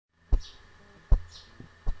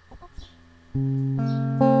I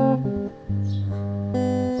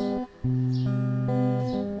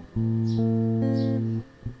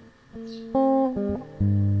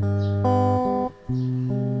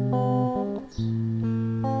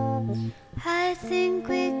think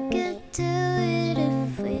we could do it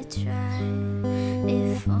if we tried,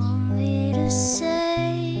 if only to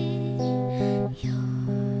say you're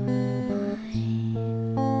mine.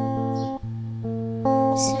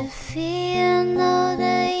 Sofia, know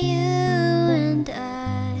that you and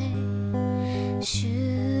I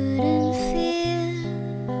shouldn't feel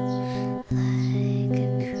like a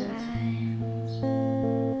crime.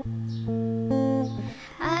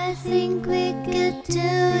 I think we could do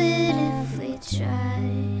it if we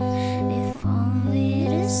tried, if only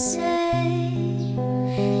to say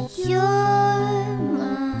you're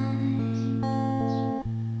mine.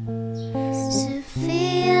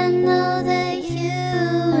 Sofia, know that you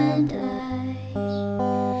and I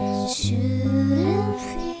shouldn't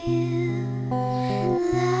feel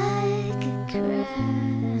like a crime.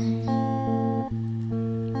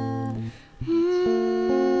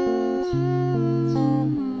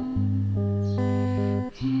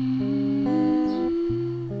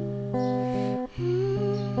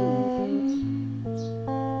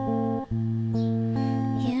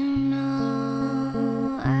 You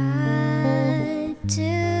know I'd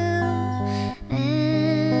do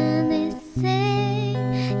anything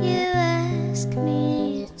you ask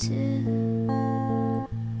me to,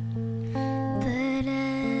 but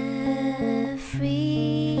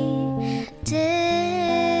every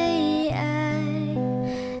day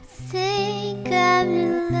I think I'm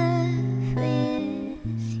in love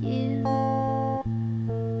with you.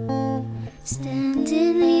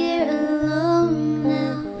 Standing here alone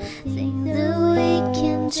now, think that we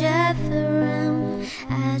can drive around.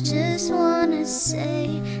 I just wanna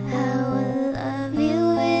say how I love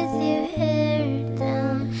you with your hair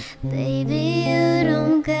down. Baby, you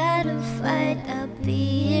don't gotta fight, I'll be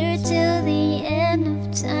here till the end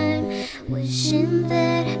of time. Wishing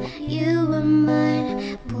that you were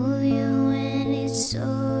mine, pull you when it's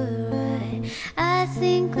alright. I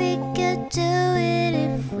think we could do it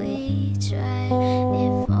if we tried,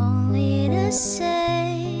 if only to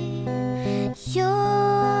say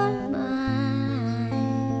you're mine.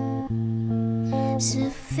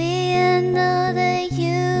 Sofia, know that you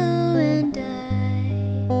and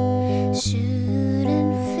I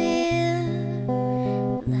shouldn't feel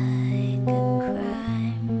like a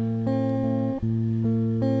crime.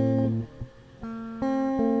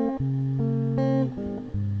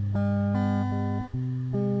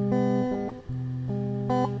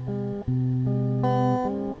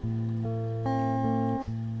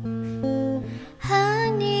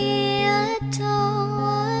 Honey, I don't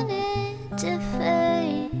want it to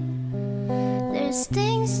fade. There's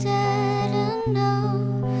things that I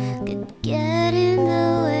know could get in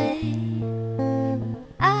the way.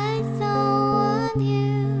 I don't want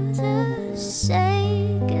you to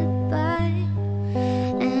say goodbye,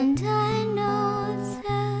 and I know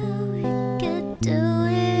that we could do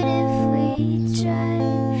it if we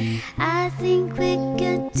tried. I think we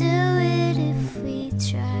could do it if we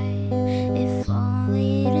tried, if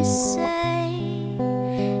only to say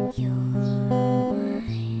you're mine.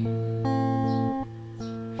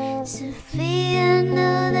 Sofia,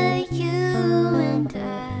 know that you and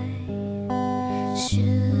I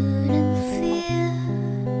shouldn't feel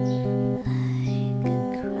like a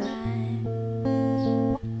crime.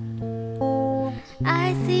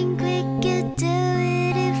 I think we could do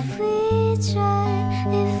it if we tried,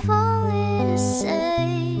 if only to say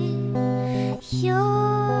you're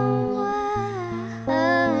mine.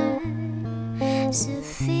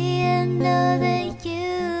 Sofia, know that you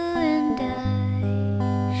and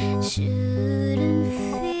I shouldn't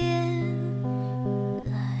feel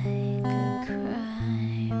like a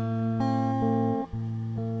crime.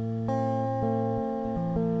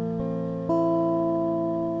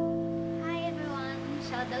 Hi everyone,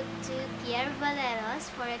 shout out to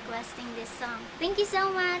for requesting this song. Thank you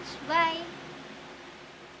so much. Bye!